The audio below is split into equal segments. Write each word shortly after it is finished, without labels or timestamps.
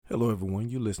Hello, everyone.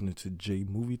 You're listening to J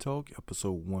Movie Talk,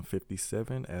 episode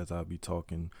 157, as I'll be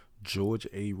talking George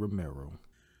A. Romero.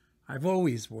 I've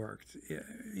always worked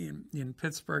in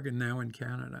Pittsburgh and now in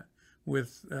Canada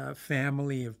with a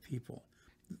family of people.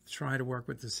 Try to work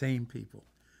with the same people.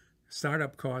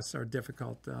 Startup costs are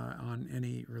difficult on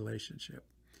any relationship,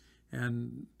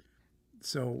 and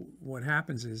so what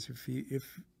happens is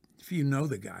if you know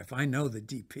the guy, if I know the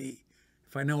DP,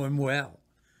 if I know him well,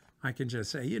 I can just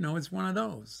say, it's one of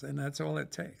those, and that's all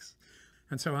it takes.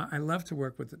 And so I love to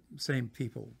work with the same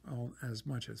people as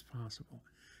much as possible.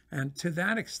 And to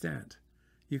that extent,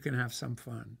 you can have some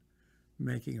fun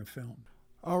making a film.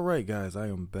 All right, guys, I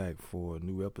am back for a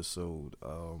new episode.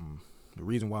 The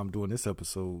reason why I'm doing this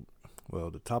episode,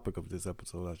 the topic of this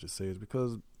episode, I should say, is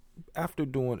because after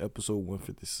doing episode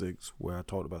 156, where I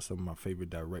talked about some of my favorite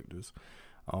directors,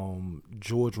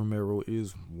 George Romero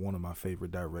is one of my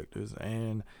favorite directors,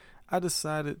 and I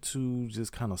decided to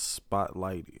just kind of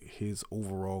spotlight his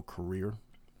overall career,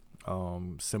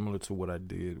 similar to what I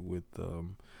did with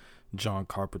John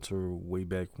Carpenter way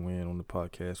back when on the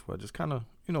podcast, where I just kind of,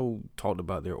 talked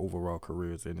about their overall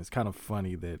careers. And it's kind of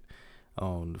funny that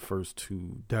the first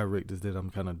two directors that I'm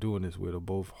kind of doing this with are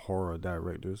both horror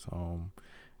directors and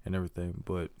everything.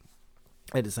 But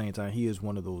at the same time, he is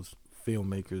one of those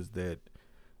filmmakers that,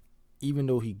 even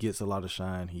though he gets a lot of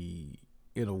shine, he,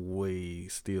 in a way,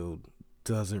 still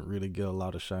doesn't really get a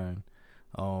lot of shine.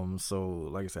 So,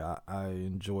 like I said, I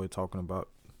enjoy talking about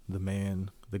the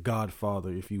man, the godfather,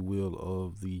 if you will,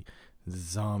 of the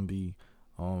zombie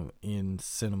in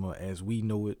cinema as we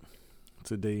know it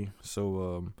today.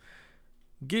 So,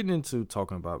 getting into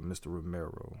talking about Mr.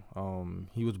 Romero,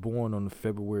 he was born on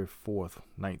February 4th,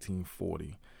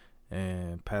 1940,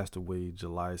 and passed away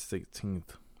July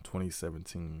 16th,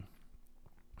 2017.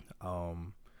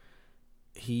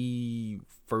 He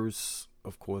first,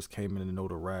 of course, came into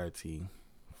notoriety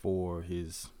for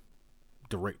his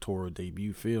directorial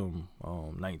debut film,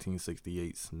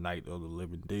 1968's Night of the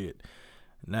Living Dead.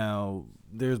 Now,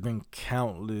 there's been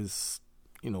countless,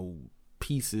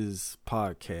 pieces,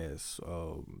 podcasts,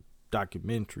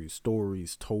 documentaries,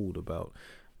 stories told about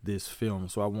this film,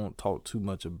 so I won't talk too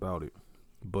much about it.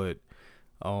 But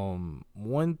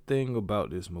one thing about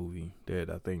this movie that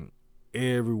I think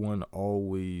everyone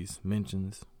always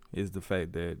mentions is the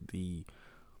fact that the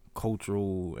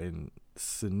cultural and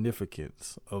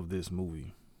significance of this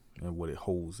movie and what it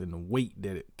holds and the weight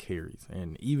that it carries.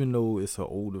 And even though it's an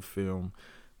older film,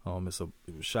 it was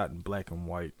shot in black and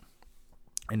white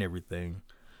and everything,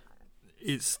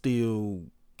 it still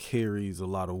carries a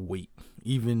lot of weight,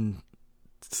 even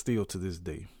still to this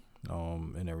day,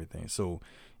 and everything. So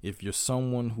if you're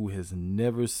someone who has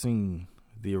never seen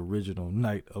the original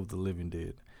Night of the Living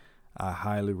Dead, I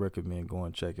highly recommend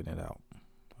going checking it out,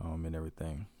 and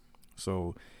everything.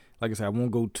 So, like I said, I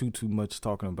won't go too much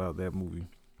talking about that movie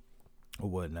or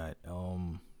whatnot,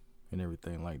 and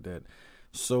everything like that.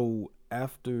 So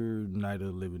after Night of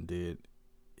the Living Dead,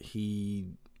 he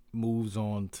moves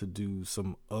on to do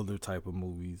some other type of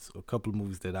movies, a couple of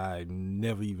movies that I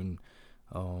never even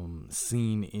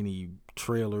seen any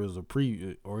trailers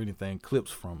or anything,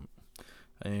 clips from.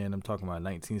 And I'm talking about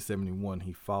 1971.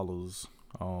 He follows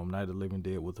Night of the Living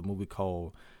Dead with a movie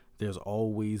called There's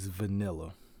Always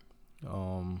Vanilla.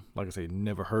 Like I say,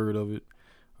 never heard of it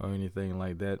or anything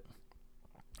like that.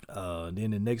 Then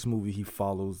the next movie he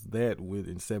follows that with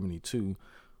in 72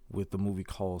 with the movie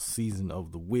called Season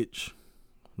of the Witch.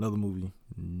 Another movie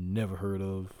never heard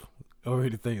of or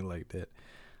anything like that.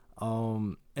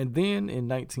 And then in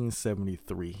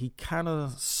 1973, he kind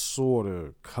of sort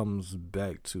of comes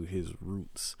back to his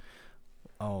roots.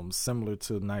 Similar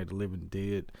to Night of the Living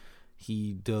Dead,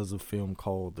 he does a film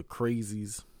called The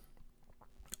Crazies.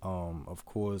 Of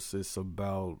course, it's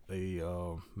about a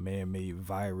man-made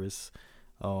virus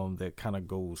that kind of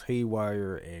goes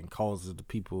haywire and causes the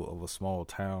people of a small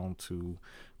town to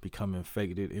become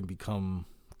infected and become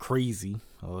crazy,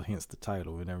 hence the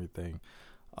title and everything.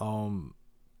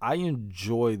 I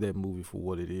enjoy that movie for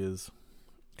what it is,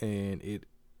 and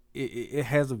it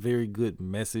has a very good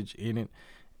message in it,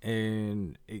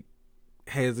 and it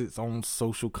has its own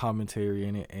social commentary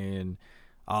in it, and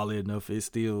oddly enough, it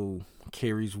still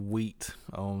carries weight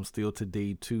still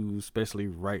today too, especially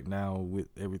right now with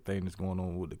everything that's going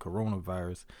on with the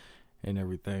coronavirus and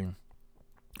everything.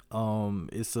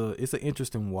 It's an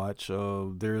interesting watch.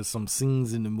 There's some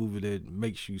scenes in the movie that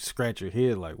makes you scratch your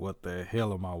head like, what the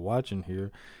hell am I watching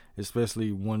here?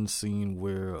 Especially one scene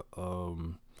where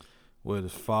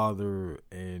his father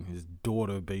and his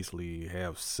daughter basically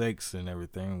have sex and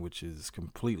everything, which is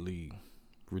completely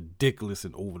ridiculous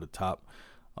and over the top.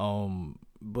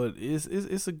 but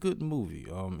it's a good movie.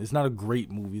 It's not a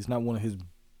great movie. It's not one of his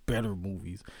better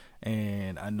movies,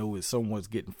 and I know it's somewhat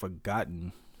getting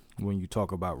forgotten when you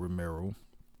talk about Romero.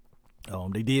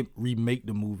 They did remake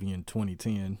the movie in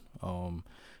 2010,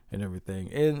 and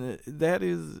everything, and that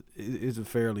is a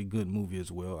fairly good movie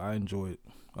as well. I enjoy it,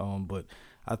 but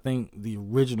I think the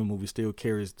original movie still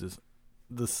carries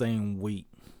the same weight,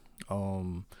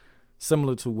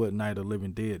 similar to what Night of the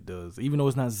Living Dead does, even though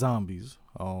it's not zombies,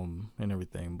 and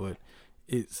everything, but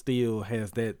it still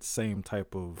has that same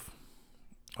type of,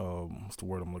 what's the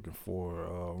word I'm looking for?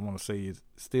 I want to say it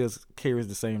still carries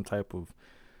the same type of,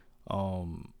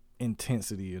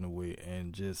 intensity in a way,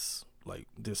 and just like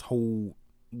this whole,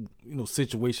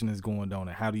 situation is going on,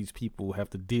 and how these people have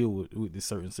to deal with this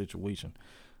certain situation,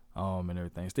 and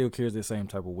everything. It still carries the same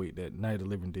type of weight that Night of the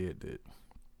Living Dead did.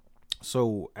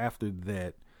 So after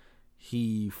that,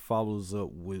 he follows up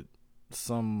with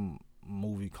some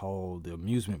movie called The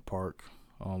Amusement Park,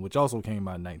 which also came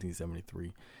out in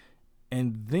 1973.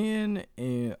 And then,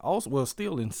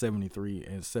 still in 73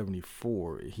 and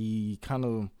 74, he kind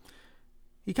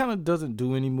of doesn't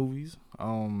do any movies.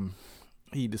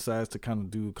 He decides to kind of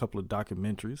do a couple of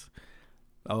documentaries.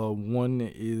 One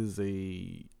is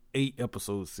a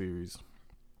 8-episode series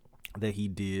that he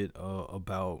did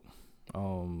about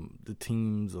the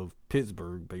teams of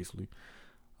Pittsburgh, basically.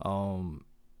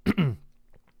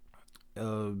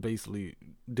 Basically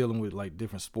dealing with like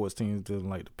different sports teams, dealing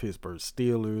like the Pittsburgh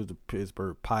Steelers, the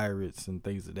Pittsburgh Pirates, and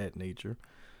things of that nature,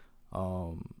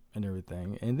 and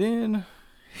everything. And then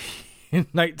in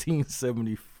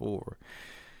 1974,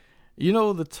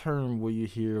 the term where you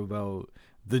hear about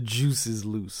the juice is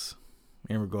loose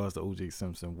in regards to O.J.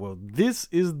 Simpson. Well, this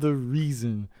is the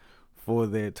reason for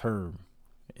that term,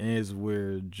 is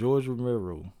where George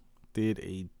Romero did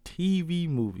a TV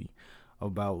movie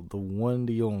about the one,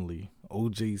 the only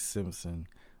O.J. Simpson.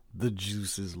 The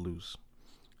juice is loose.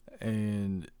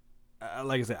 And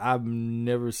like I said, I've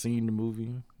never seen the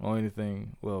movie or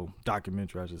anything. Well,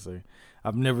 documentary, I should say.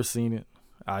 I've never seen it.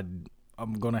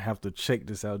 I'm gonna have to check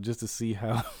this out just to see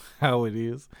how it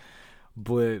is.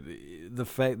 But the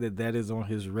fact that is on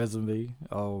his resume,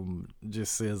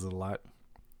 just says a lot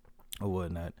or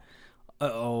whatnot.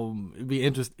 It'd be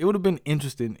interesting. It would have been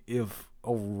interesting if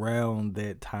around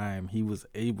that time he was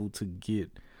able to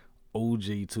get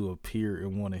OJ to appear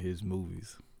in one of his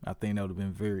movies. I think that would have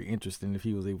been very interesting if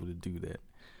he was able to do that,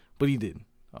 but he didn't.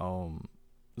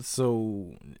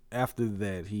 So after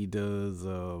that, he does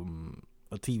a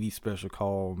TV special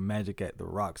called Magic at the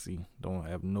Roxy. Don't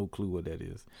have no clue what that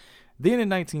is. Then in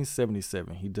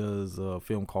 1977, he does a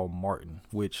film called Martin,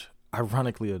 which,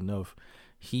 ironically enough,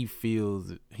 he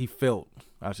felt,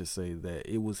 I should say,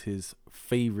 that it was his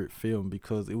favorite film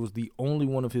because it was the only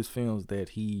one of his films that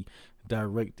he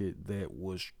directed that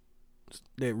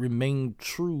remained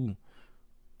true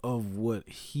of what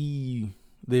the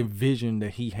vision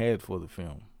that he had for the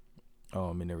film,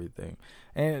 and everything.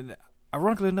 And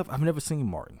ironically enough, I've never seen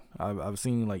Martin. I've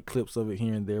seen like clips of it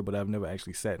here and there, but I've never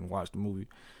actually sat and watched the movie.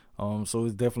 So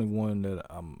it's definitely one that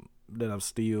I'm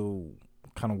still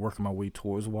kind of working my way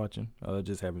towards watching.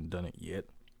 Just haven't done it yet.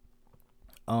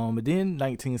 But then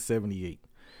 1978,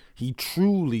 he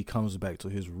truly comes back to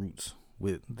his roots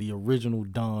with the original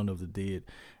Dawn of the Dead.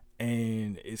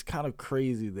 And it's kind of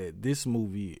crazy that this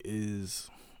movie is,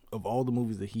 of all the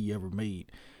movies that he ever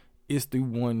made, it's the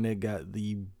one that got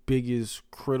the biggest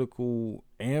critical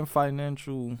and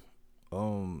financial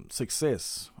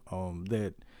success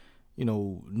that,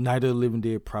 Night of the Living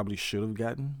Dead probably should have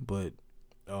gotten. But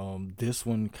this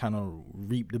one kind of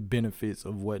reaped the benefits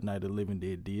of what Night of the Living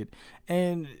Dead did.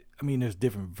 And, I mean, there's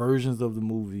different versions of the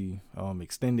movie,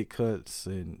 extended cuts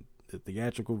and the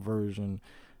theatrical version,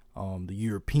 the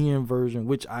European version,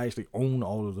 which I actually own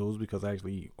all of those because I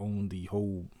actually own the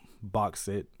whole box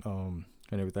set and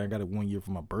everything. I got it 1 year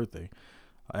for my birthday,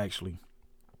 actually.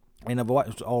 And I've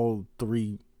watched all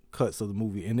 3 cuts of the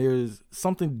movie, and there's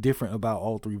something different about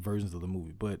all 3 versions of the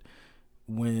movie. But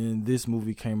when this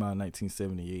movie came out in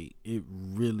 1978, it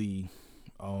really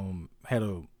had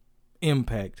a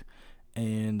impact,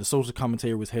 and the social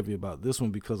commentary was heavy about this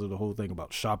one because of the whole thing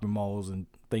about shopping malls and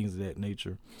things of that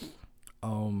nature.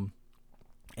 And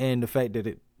the fact that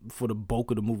it, for the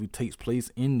bulk of the movie, takes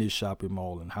place in this shopping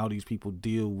mall, and how these people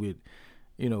deal with,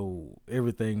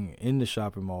 everything in the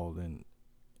shopping mall, and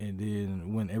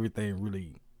then when everything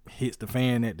really hits the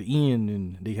fan at the end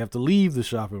and they have to leave the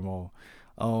shopping mall.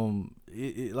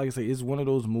 Like I say, it's one of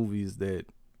those movies that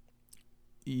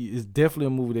is definitely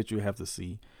a movie that you have to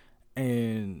see.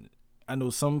 And I know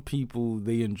some people,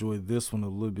 they enjoy this one a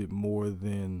little bit more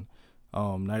than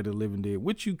Night of the Living Dead,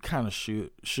 which you kind of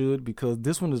should because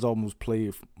this one is almost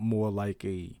played more like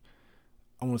I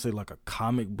want to say like a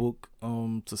comic book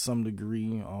to some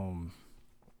degree or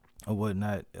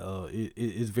whatnot.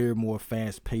 It's very more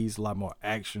fast paced, a lot more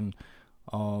action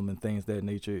and things of that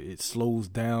nature. It slows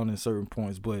down in certain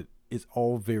points, but it's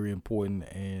all very important.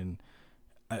 And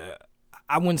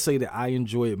I wouldn't say that I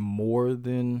enjoy it more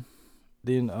than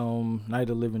Night of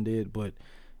the Living Dead, but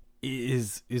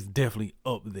it's definitely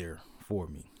up there for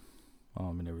me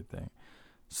and everything.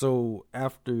 So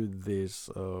after this,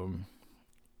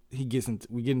 we get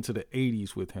into the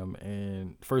 80s with him,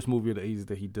 and the first movie of the 80s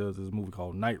that he does is a movie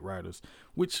called Night Riders,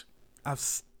 which I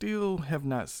still have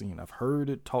not seen. I've heard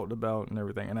it talked about and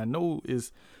everything, and I know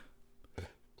it's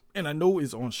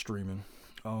on streaming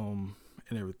and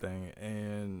everything,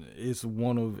 and it's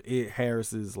one of Ed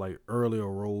Harris's like earlier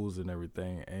roles and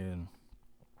everything, and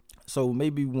so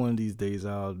maybe one of these days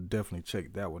I'll definitely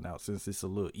check that one out since it's a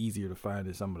little easier to find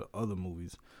than some of the other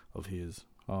movies of his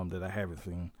that I haven't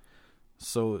seen.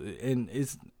 So, and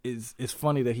it's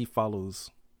funny that he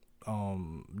follows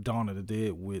Dawn of the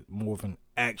Dead with more of an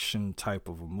action type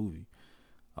of a movie,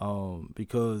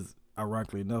 because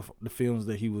ironically enough, the films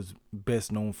that he was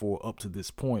best known for up to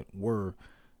this point were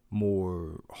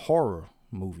more horror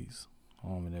movies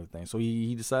and everything. So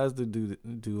he decides to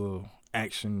do a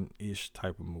action-ish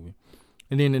type of movie,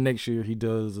 and then the next year he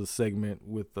does a segment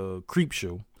with Creep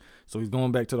Show. So he's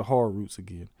going back to the horror roots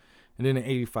again, and then in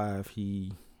 '85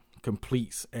 he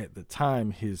completes at the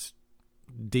time his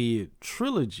Dead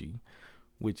trilogy,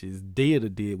 which is Day of the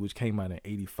Dead, which came out in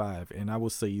 '85. And I will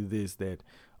say this, that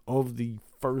of the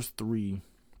first 3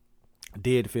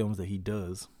 Dead films that he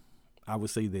does, I would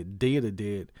say that Day of the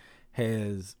Dead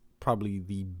has probably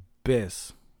the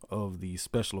best of the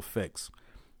special effects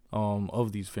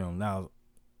of these films. Now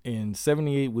in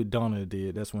 '78 with Dawn of the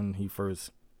Dead, that's when he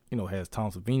first has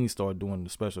Tom Savini start doing the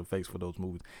special effects for those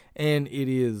movies, and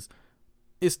it's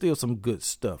still some good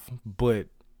stuff, but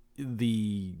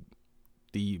the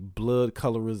blood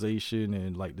colorization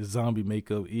and like the zombie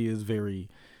makeup is very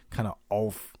kind of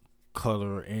off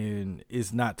color, and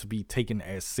it's not to be taken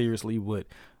as seriously. But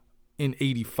in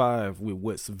 '85, with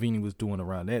what Savini was doing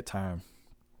around that time,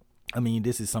 I mean,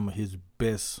 this is some of his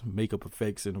best makeup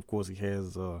effects, and of course he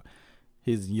has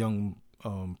his young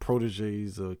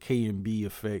proteges, K&B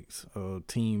effects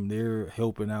team. They're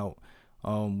helping out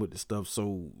with the stuff,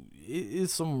 so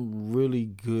it's some really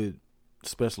good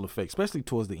special effects, especially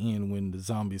towards the end when the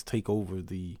zombies take over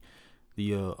the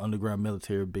underground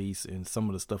military base, and some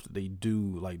of the stuff that they do.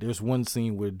 Like there's one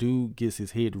scene where dude gets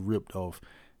his head ripped off,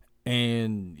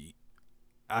 and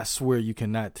I swear you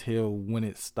cannot tell when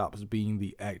it stops being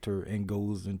the actor and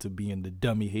goes into being the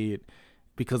dummy head,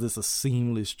 because it's a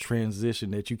seamless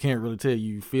transition that you can't really tell.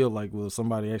 You feel like, well,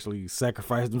 somebody actually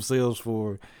sacrificed themselves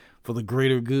for the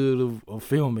greater good of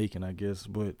filmmaking, I guess.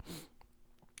 But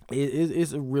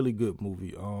it's a really good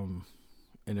movie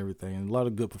and everything, and a lot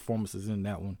of good performances in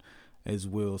that one as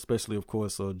well, especially of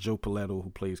course Joe Pilato,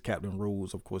 who plays Captain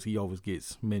Rhodes. Of course he always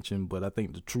gets mentioned, but I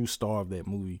think the true star of that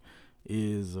movie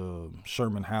is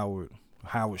Sherman Howard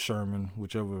Sherman,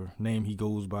 whichever name he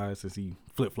goes by, since he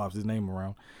flip-flops his name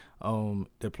around,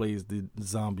 that plays the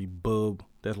zombie Bub.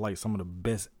 That's like some of the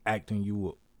best acting you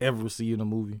will ever see in a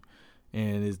movie,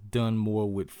 and it's done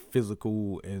more with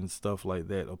physical and stuff like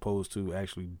that opposed to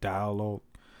actually dialogue.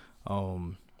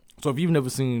 So if you've never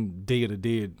seen Day of the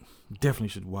Dead, definitely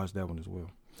should watch that one as well.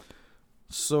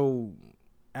 So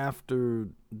after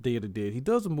Day of the Dead, he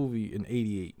does a movie in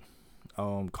 '88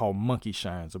 called Monkey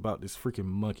Shines, about this freaking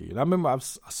monkey. And I remember I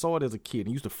saw it as a kid, and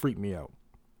it used to freak me out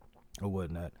or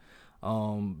whatnot.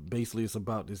 Basically it's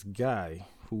about this guy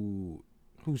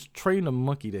who's trained a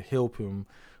monkey to help him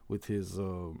with his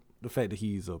the fact that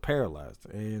he's paralyzed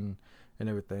and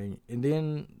everything. And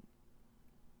then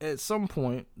at some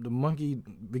point the monkey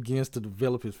begins to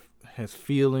develop has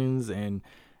feelings and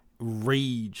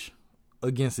rage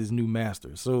against his new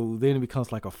master. So then it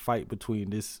becomes like a fight between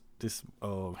this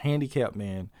handicapped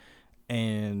man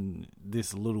and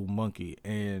this little monkey.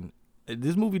 And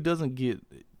this movie doesn't get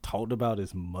talked about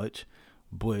as much,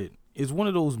 but it's one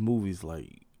of those movies,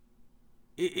 like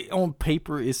on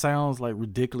paper it sounds like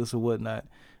ridiculous or whatnot,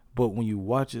 but when you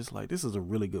watch it, it's like, this is a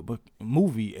really good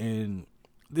movie. And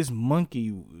this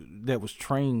monkey that was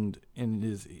trained in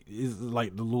this is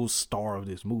like the little star of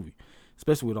this movie,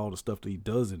 especially with all the stuff that he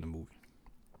does in the movie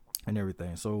and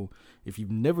everything. So if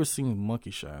you've never seen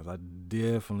Monkey Shines, I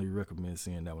definitely recommend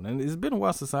seeing that one. And it's been a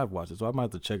while since I've watched it, so I might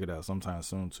have to check it out sometime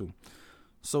soon too.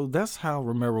 So that's how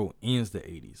Romero ends the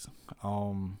 80s.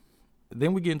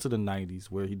 Then we get into the 90s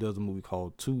where he does a movie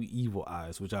called Two Evil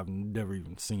Eyes, which I've never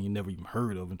even seen, never even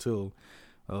heard of until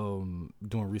doing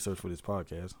research for this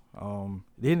podcast.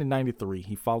 Then in 93,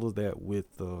 he follows that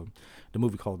with the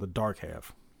movie called The Dark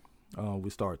Half. We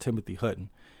star Timothy Hutton.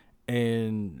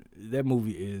 And that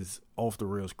movie is off the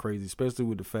rails crazy, especially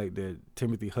with the fact that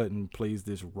Timothy Hutton plays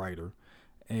this writer.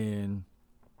 And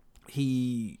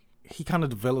he kind of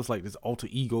develops like this alter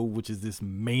ego, which is this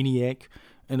maniac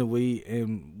in a way.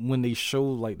 And when they show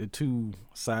like the two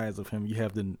sides of him, you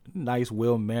have the nice,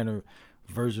 well-mannered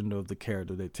version of the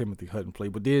character that Timothy Hutton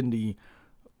played, but then the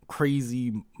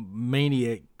crazy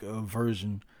maniac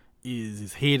version is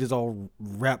his head is all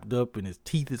wrapped up and his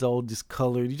teeth is all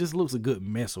discolored. He just looks a good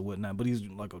mess or whatnot, but he's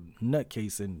like a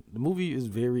nutcase, and the movie is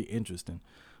very interesting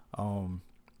and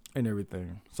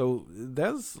everything. So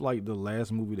that's like the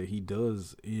last movie that he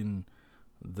does in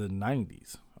the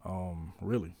 90s.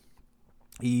 Really,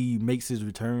 he makes his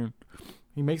return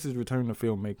to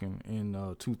filmmaking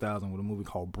in 2000 with a movie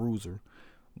called Bruiser,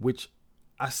 which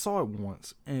I saw it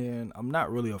once and I'm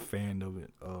not really a fan of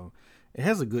it. It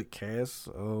has a good cast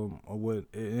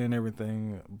and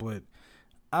everything, but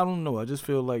I don't know. I just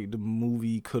feel like the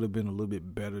movie could have been a little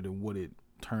bit better than what it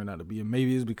turned out to be. And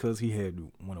maybe it's because he had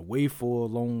went away for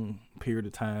a long period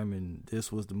of time and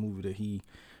this was the movie that he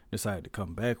decided to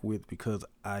come back with, because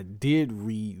I did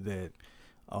read that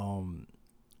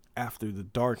after The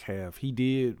Dark Half, he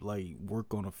did like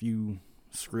work on a few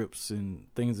scripts and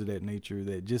things of that nature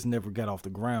that just never got off the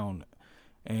ground.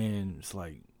 And it's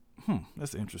like,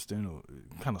 that's interesting.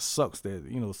 It kind of sucks that,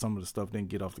 some of the stuff didn't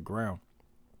get off the ground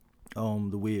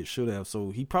the way it should have.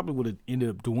 So he probably would have ended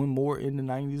up doing more in the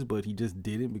 90s, but he just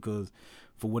didn't, because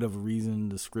for whatever reason,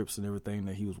 the scripts and everything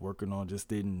that he was working on just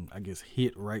didn't, I guess,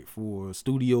 hit right for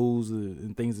studios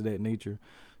and things of that nature.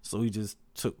 So he just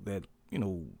took that,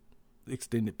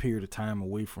 extended period of time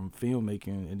away from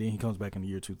filmmaking, and then he comes back in the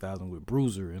year 2000 with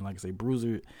Bruiser. And like I say,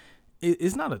 Bruiser,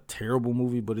 it's not a terrible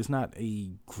movie, but it's not a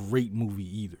great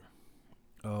movie either.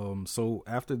 So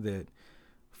after that,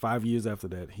 5 years after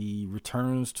that, he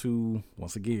returns to,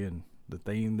 once again, the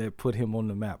thing that put him on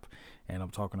the map. And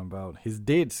I'm talking about his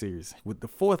Dead series with the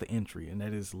fourth entry, and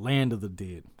that is Land of the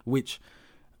Dead, which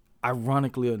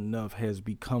ironically enough has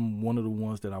become one of the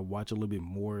ones that I watch a little bit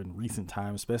more in recent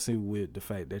times, especially with the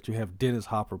fact that you have Dennis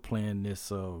Hopper playing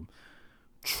this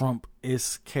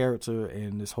Trump-esque character,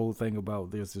 and this whole thing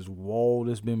about there's this wall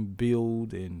that's been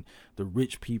built and the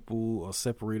rich people are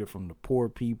separated from the poor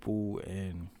people,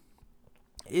 and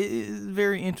it is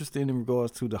very interesting in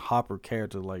regards to the Hopper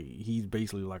character. Like, he's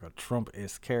basically like a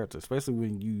Trump-esque character, especially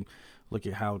when you look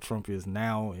at how Trump is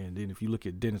now, and then if you look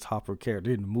at Dennis Hopper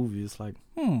character in the movie, it's like,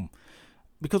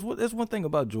 because that's one thing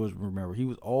about George Romero. He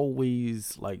was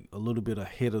always like a little bit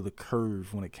ahead of the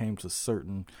curve when it came to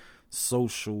certain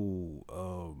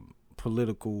social,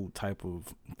 political type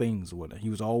of things or whatnot. He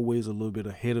was always a little bit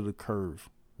ahead of the curve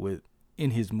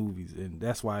in his movies, and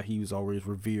that's why he was always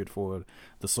revered for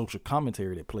the social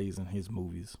commentary that plays in his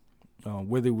movies,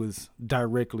 whether it was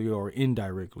directly or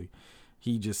indirectly.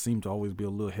 He just seemed to always be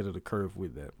a little ahead of the curve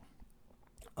with that.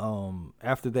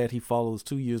 After that, he follows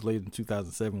 2 years later in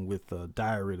 2007 with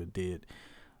Diary of the Dead,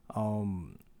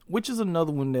 which is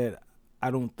another one that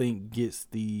I don't think gets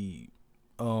the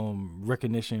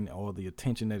recognition or the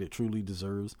attention that it truly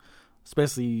deserves,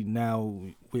 especially now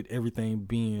with everything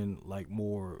being like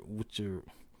more with your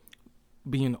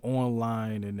being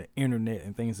online and the internet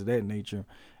and things of that nature.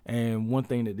 And one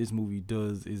thing that this movie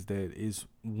does is that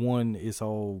it's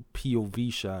all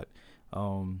POV shot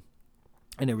and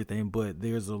everything, but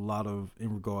there's a lot of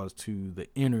in regards to the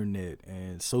internet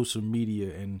and social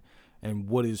media and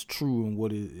what is true and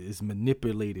what is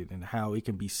manipulated and how it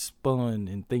can be spun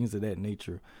and things of that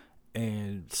nature.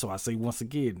 And so I say, once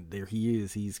again, there he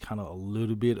is. He's kind of a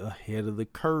little bit ahead of the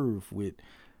curve with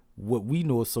what we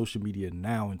know of social media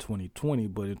now in 2020.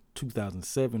 But in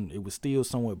 2007, it was still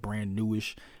somewhat brand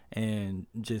newish and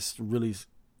just really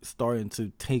starting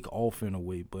to take off in a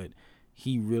way. But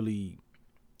he really,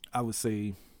 I would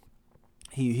say,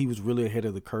 he was really ahead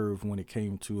of the curve when it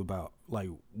came to about like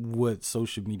what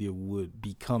social media would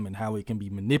become and how it can be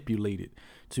manipulated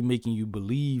to making you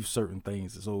believe certain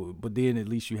things. So, but then at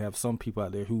least you have some people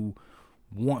out there who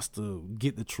wants to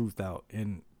get the truth out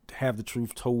and have the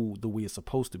truth told the way it's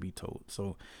supposed to be told.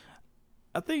 So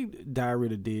I think Diary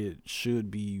of the Dead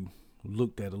should be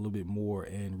looked at a little bit more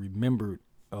and remembered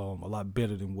a lot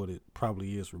better than what it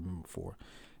probably is remembered for.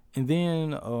 And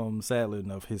then, sadly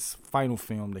enough, his final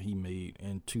film that he made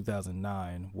in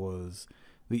 2009 was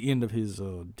the end of his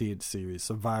Dead series,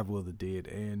 Survival of the Dead.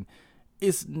 And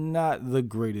it's not the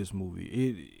greatest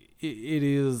movie. It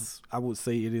is, I would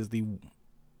say it is the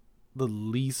the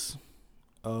least.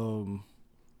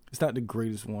 It's not the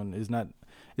greatest one. It's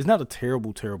not a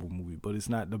terrible movie, but it's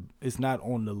not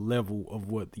on the level of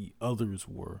what the others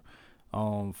were.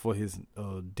 For his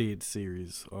Dead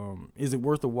series. Is it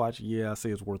worth a watch? Yeah, I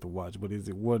say it's worth a watch, but is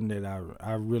it one that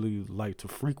I really like to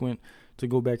frequent to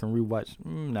go back and rewatch?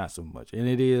 Not so much. And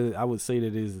it is, I would say that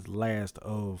it is last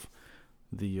of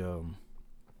the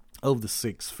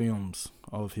 6 films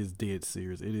of his Dead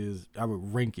series. It is, I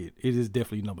would rank it. It is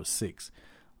definitely number 6,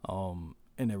 and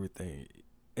everything.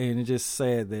 And it's just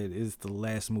sad that it's the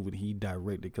last movie that he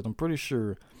directed, because I'm pretty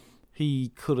sure he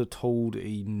could have told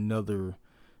another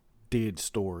Dead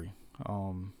story,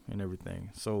 and everything.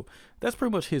 So that's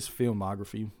pretty much his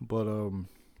filmography. But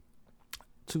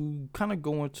to kind of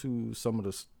go into some of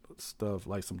the stuff,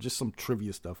 like some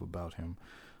trivia stuff about him,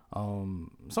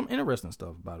 some interesting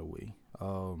stuff, by the way.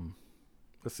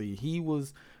 Let's see, he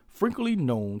was frequently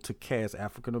known to cast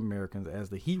African Americans as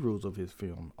the heroes of his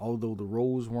film, although the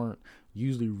roles weren't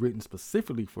usually written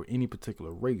specifically for any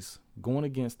particular race, going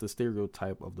against the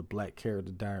stereotype of the black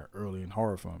character dying early in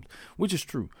horror films, which is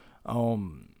true. I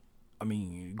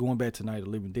mean, going back to Night of the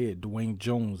Living Dead, Dwayne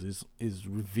Jones is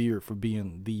revered for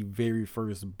being the very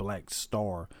first black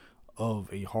star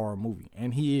of a horror movie,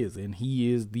 and he is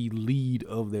the lead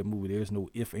of that movie. There's no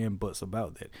ifs and buts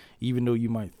about that, even though you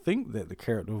might think that the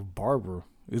character of Barbara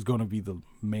is going to be the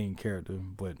main character,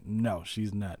 but no,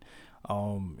 she's not.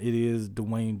 It is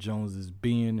Dwayne Jones's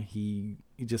being. He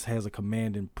just has a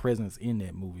commanding presence in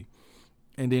that movie.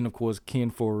 And then of course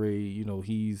Ken Foray,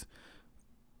 he's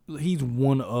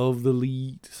one of the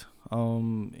leads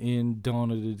in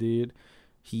Dawn of the Dead.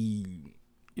 He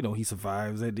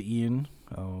survives at the end.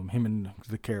 Him and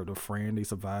the character Fran, they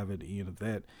survive at the end of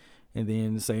that. And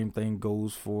then the same thing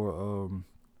goes for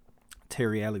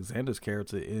Terry Alexander's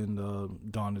character in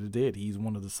Dawn of the Dead. He's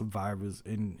one of the survivors,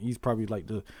 and he's probably like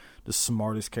the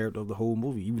smartest character of the whole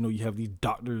movie, even though you have these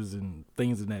doctors and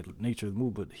things in that nature of the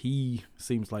movie. But he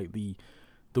seems like the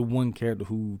one character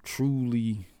who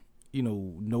truly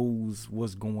knows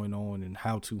what's going on and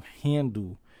how to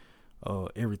handle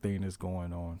everything that's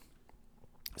going on.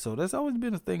 So that's always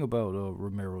been a thing about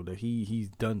Romero, that he's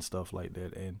done stuff like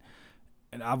that, and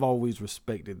I've always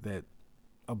respected that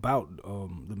about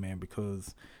the man,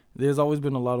 because there's always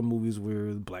been a lot of movies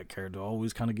where the black character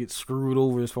always kind of gets screwed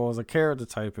over as far as a character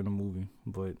type in a movie.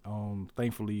 But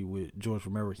thankfully with George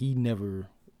Romero, he never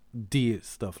did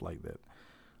stuff like that.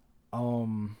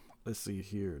 Let's see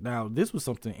here. Now, this was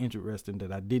something interesting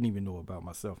that I didn't even know about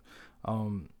myself.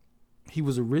 He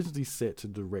was originally set to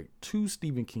direct 2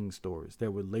 Stephen King stories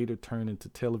that would later turn into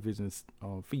television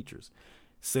features: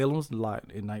 Salem's Lot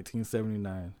in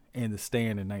 1979 and The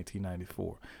Stand in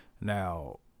 1994.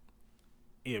 Now,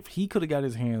 if he could have got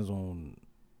his hands on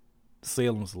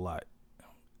Salem's Lot,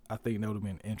 I think that would have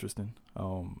been interesting.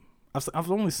 I've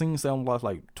only seen Salem's Lot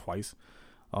like twice,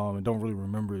 and don't really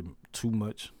remember it too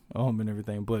much, and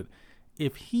everything. But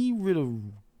if he would have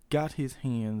got his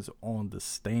hands on The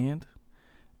Stand,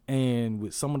 and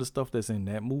with some of the stuff that's in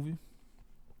that movie,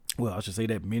 well, I should say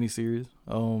that miniseries,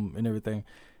 and everything,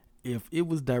 if it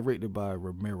was directed by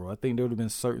Romero, I think there would have been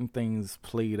certain things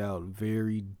played out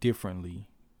very differently,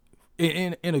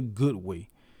 in a good way,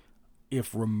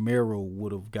 if Romero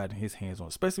would have gotten his hands on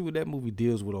it. Especially with that movie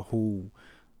deals with a whole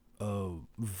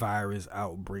virus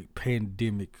outbreak,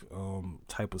 pandemic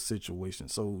type of situation.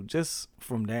 So just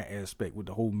from that aspect, with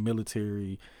the whole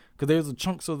military, because there's a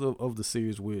chunks of the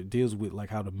series where it deals with like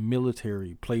how the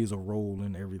military plays a role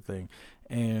in everything,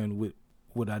 and with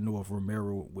what I know of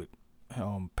Romero with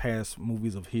past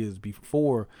movies of his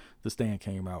before The Stand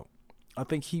came out, I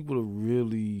think he would have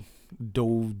really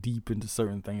dove deep into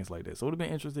certain things like that. So it would have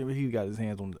been interesting if he got his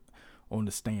hands on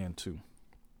The Stand too.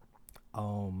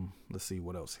 Let's see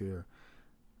what else here.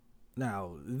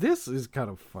 Now, this is kind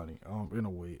of funny, in a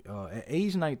way. At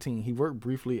age 19, he worked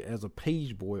briefly as a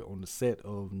page boy on the set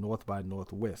of North by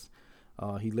Northwest.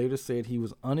 He later said he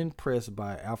was unimpressed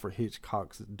by Alfred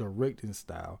Hitchcock's directing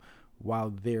style, while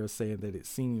there, saying that it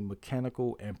seemed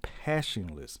mechanical and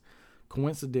passionless.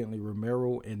 Coincidentally,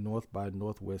 Romero and North by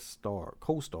Northwest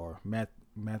co-star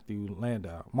Martin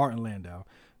Landau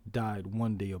died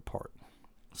one day apart.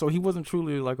 So he wasn't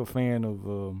truly like a fan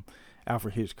of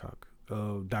Alfred Hitchcock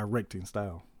directing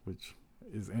style, which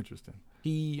is interesting.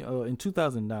 He in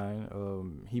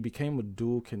 2009 he became a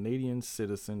dual Canadian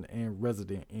citizen and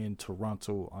resident in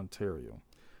Toronto, Ontario.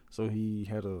 So he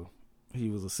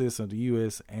was a citizen of the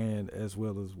U.S. and as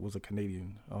well as was a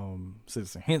Canadian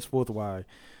citizen. Henceforth, why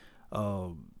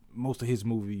most of his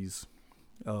movies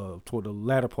toward the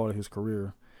latter part of his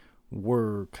career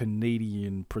were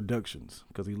Canadian productions,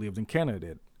 because he lived in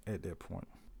Canada at that point.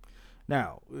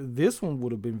 Now, this one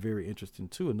would have been very interesting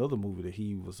too. Another movie that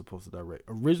he was supposed to direct.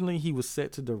 Originally, he was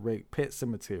set to direct Pet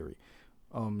Sematary,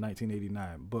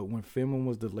 1989. But when filming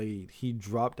was delayed, he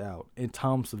dropped out, and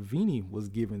Tom Savini was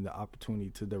given the opportunity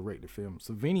to direct the film.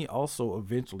 Savini also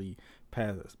eventually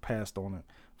passed on it.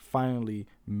 Finally,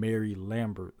 Mary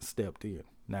Lambert stepped in.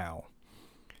 Now,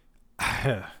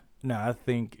 I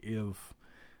think if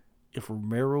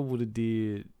Romero would have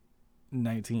did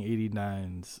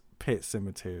 1989's Pet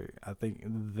Sematary, I think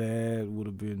that would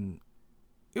have been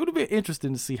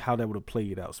interesting to see how that would have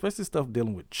played out, especially stuff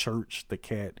dealing with Church the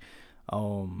cat,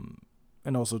 and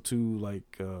also too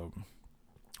like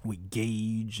with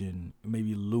Gage and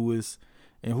maybe Lewis,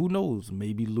 and who knows,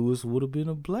 maybe Lewis would have been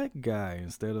a black guy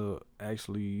instead of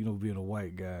actually being a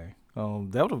white guy.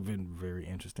 That would have been very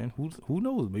interesting. Who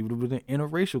knows? Maybe it would have been an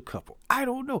interracial couple. I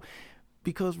don't know,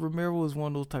 because Romero is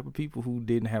one of those type of people who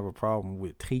didn't have a problem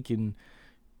with taking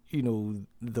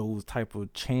those type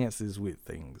of chances with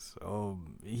things.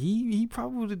 He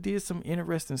probably would have did some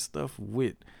interesting stuff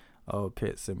with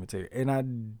Pet Sematary, and I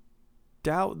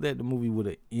doubt that the movie would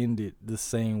have ended the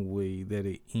same way that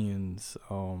it ends,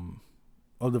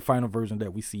 or the final version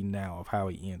that we see now of how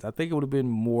he ends. I think it would have been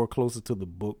more closer to the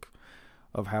book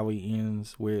of how he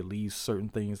ends, where it leaves certain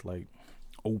things like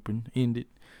open-ended.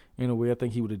 In a way, I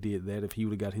think he would have did that if he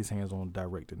would have got his hands on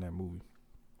directing that movie.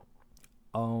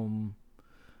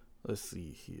 Let's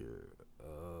see here.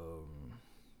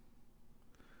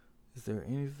 Is there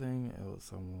anything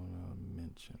else I want to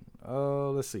mention?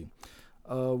 Let's see.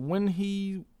 When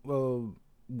he,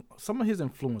 some of his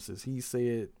influences, he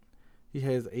said he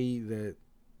has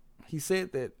he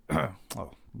said that,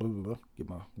 get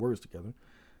my words together.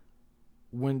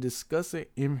 When discussing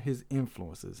his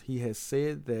influences, he has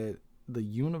said that the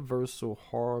Universal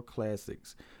horror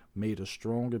classics made a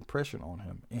strong impression on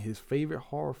him, and his favorite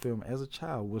horror film as a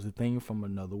child was The Thing from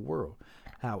Another World.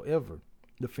 However,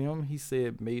 the film he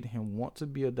said made him want to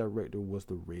be a director was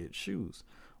The Red Shoes.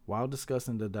 While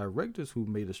discussing the directors who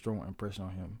made a strong impression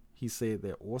on him, he said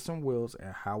that Orson Welles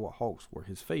and Howard Hawks were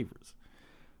his favorites.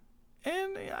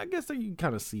 And I guess that you can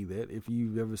kind of see that. If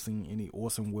you've ever seen any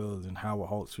Orson Welles and Howard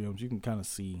Hawks films, you can kind of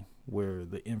see where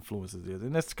the influences is.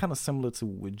 And that's kind of similar to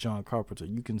with John Carpenter.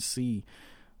 You can see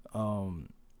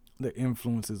the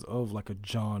influences of like a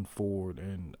John Ford,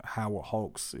 and Howard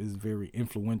Hawks is very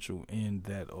influential in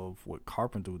that of what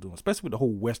Carpenter was doing, especially with the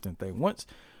whole Western thing. Once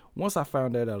I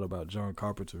found that out about John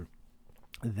Carpenter,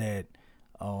 that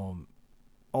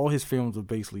all his films are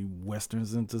basically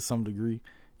Westerns and to some degree.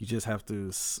 You just have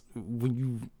to,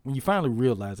 when you finally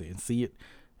realize it and see it,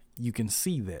 you can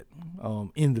see that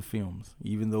in the films,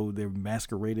 even though they're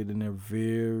masqueraded and they're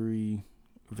very,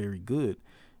 very good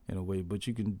in a way. But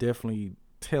you can definitely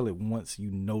tell it once you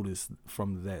notice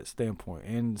from that standpoint.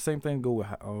 And the same thing go with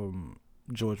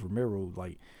George Romero,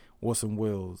 like Orson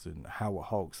Welles and Howard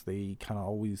Hawks. They kind of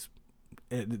always,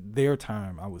 at their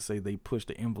time, I would say, they pushed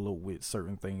the envelope with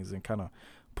certain things and kind of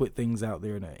put things out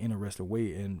there in an interesting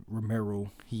way. And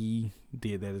Romero, he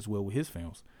did that as well with his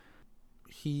films.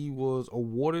 He was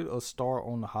awarded a star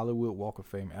on the Hollywood Walk of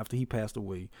Fame after he passed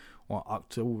away on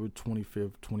October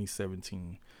 25th,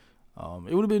 2017.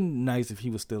 It would have been nice if he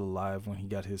was still alive when he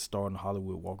got his star on the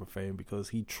Hollywood Walk of Fame, because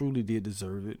he truly did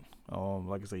deserve it.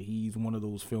 Like I say, he's one of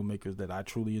those filmmakers that I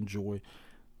truly enjoy,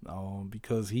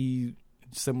 because he,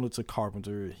 similar to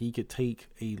Carpenter, he could take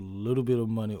a little bit of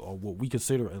money, or what we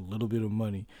consider a little bit of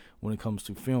money when it comes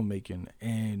to filmmaking,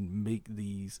 and make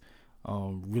these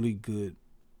really good,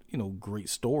 great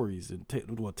stories, and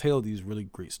tell these really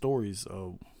great stories,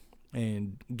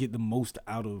 and get the most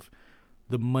out of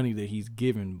the money that he's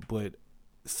given. But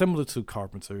similar to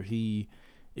Carpenter,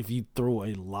 if you throw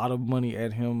a lot of money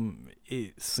at him,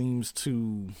 it seems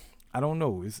to, I don't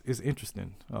know, it's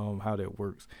interesting how that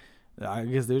works. I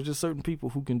guess there's just certain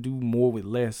people who can do more with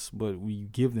less, but when you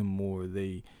give them more,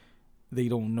 they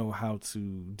don't know how to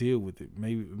deal with it.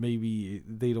 Maybe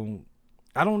they don't.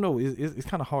 I don't know. It's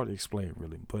kind of hard to explain,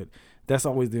 really. But that's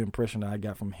always the impression that I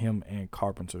got from him and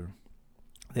Carpenter,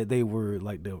 that they were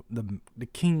like the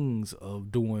kings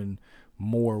of doing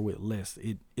more with less.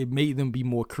 It made them be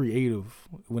more creative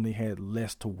when they had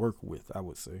less to work with, I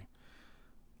would say.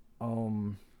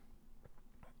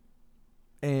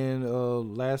 And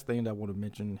last thing that I want to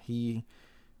mention,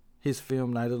 his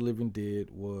film Night of the Living Dead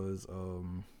was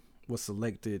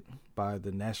selected by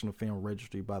the National Film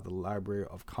Registry by the Library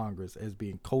of Congress as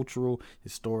being cultural,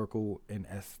 historical, and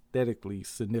aesthetically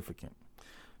significant.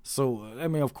 So, I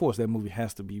mean, of course, that movie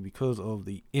has to be because of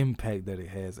the impact that it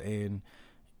has, and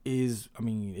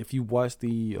if you watch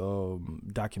the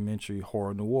documentary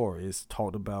Horror Noir, it's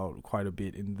talked about quite a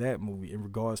bit in that movie in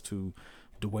regards to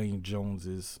Dwayne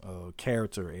Jones's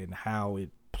character and how it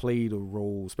played a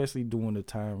role, especially during the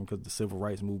time, because the civil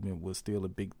rights movement was still a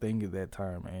big thing at that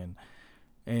time.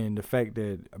 And the fact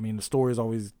that, I mean, the story is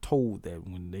always told that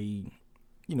when they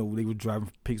were driving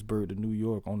from Pittsburgh to New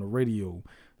York on the radio,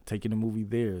 taking the movie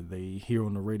there, they hear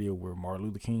on the radio where Martin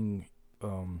Luther King,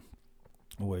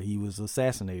 where he was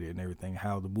assassinated and everything,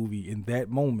 how the movie in that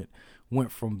moment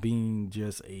went from being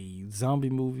just a zombie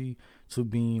movie to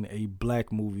being a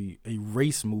black movie, a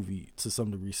race movie to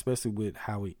some degree, especially with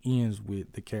how it ends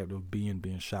with the character of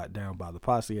being shot down by the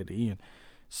posse at the end.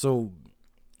 So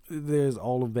there's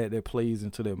all of that plays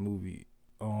into that movie,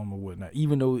 or whatnot,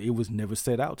 even though it was never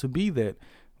set out to be that,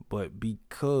 but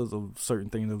because of certain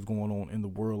things that was going on in the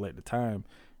world at the time,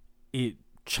 it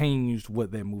changed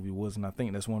what that movie was. And I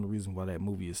think that's one of the reasons why that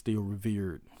movie is still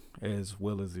revered as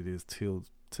well as it is till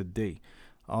today.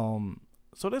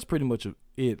 So that's pretty much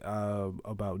it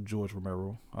about George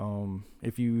Romero.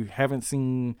 If you haven't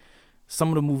seen some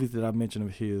of the movies that I mentioned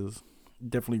of his,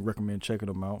 definitely recommend checking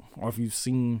them out. Or if you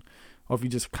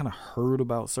just kind of heard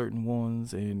about certain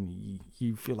ones and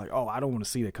you feel like, oh, I don't want to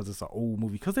see that because it's an old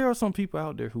movie. Because there are some people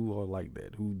out there who are like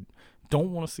that, who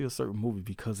don't want to see a certain movie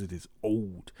because it is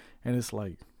old. And it's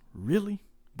like, really?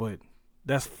 But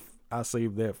I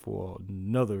saved that for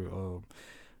another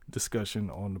discussion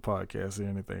on the podcast or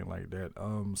anything like that.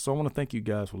 So I want to thank you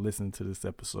guys for listening to this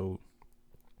episode.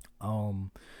 Of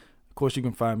course, you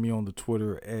can find me on the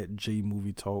Twitter at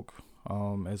JMovieTalk.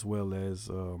 As well as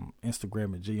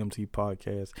Instagram at JMT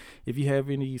Podcast. If you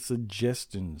have any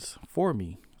suggestions for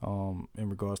me in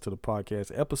regards to the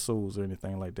podcast episodes or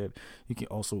anything like that, you can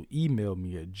also email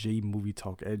me at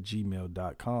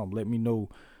jmovietalk@gmail.com. Let me know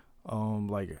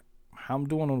like how I'm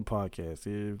doing on the podcast,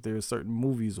 if there's certain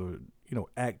movies or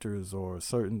actors or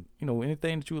certain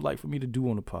anything that you would like for me to do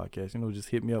on the podcast. Just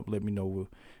hit me up, let me know,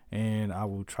 and I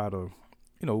will try to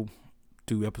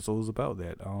do episodes about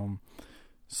that.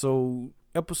 So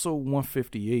episode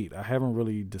 158, I haven't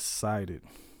really decided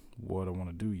what I want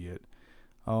to do yet.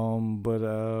 But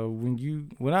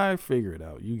when I figure it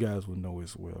out, you guys will know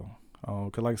as well.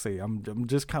 Cause like I say, I'm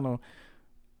just kind of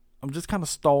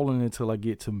stalling until I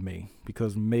get to May,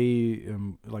 because May,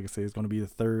 like I say, it's going to be the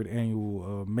third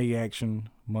annual May Action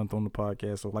Month on the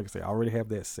podcast. So like I say, I already have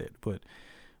that set, but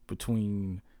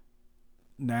between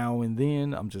now and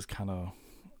then, I'm just kind of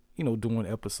doing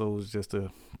episodes just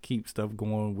to keep stuff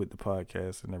going with the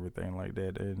podcast and everything like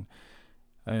that,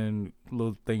 and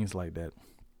little things like that.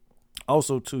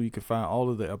 Also, too, you can find all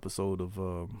of the episode of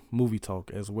Movie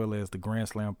Talk, as well as the Grand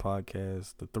Slam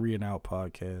podcast, the 3 and Out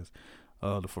podcast,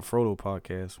 the For Frodo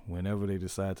podcast, whenever they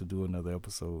decide to do another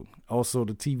episode. Also,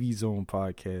 the TV Zone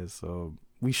podcast.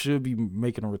 We should be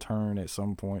making a return at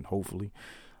some point, hopefully.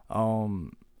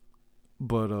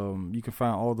 But you can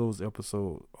find all those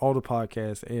episodes, all the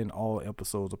podcasts and all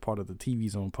episodes are part of the TV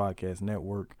Zone Podcast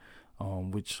Network,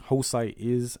 which host site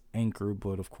is Anchor,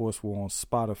 but of course we're on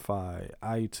Spotify,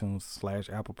 iTunes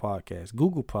 / Apple Podcasts,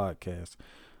 Google Podcasts,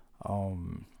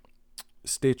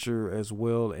 Stitcher as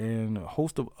well, and a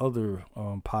host of other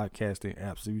podcasting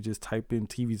apps. So you just type in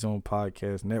TV Zone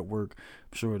Podcast Network,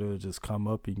 I'm sure it'll just come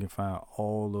up. You can find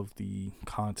all of the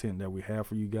content that we have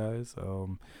for you guys.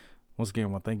 Once again, I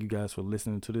want to thank you guys for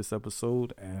listening to this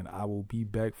episode, and I will be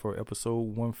back for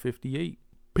episode 158.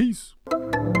 Peace.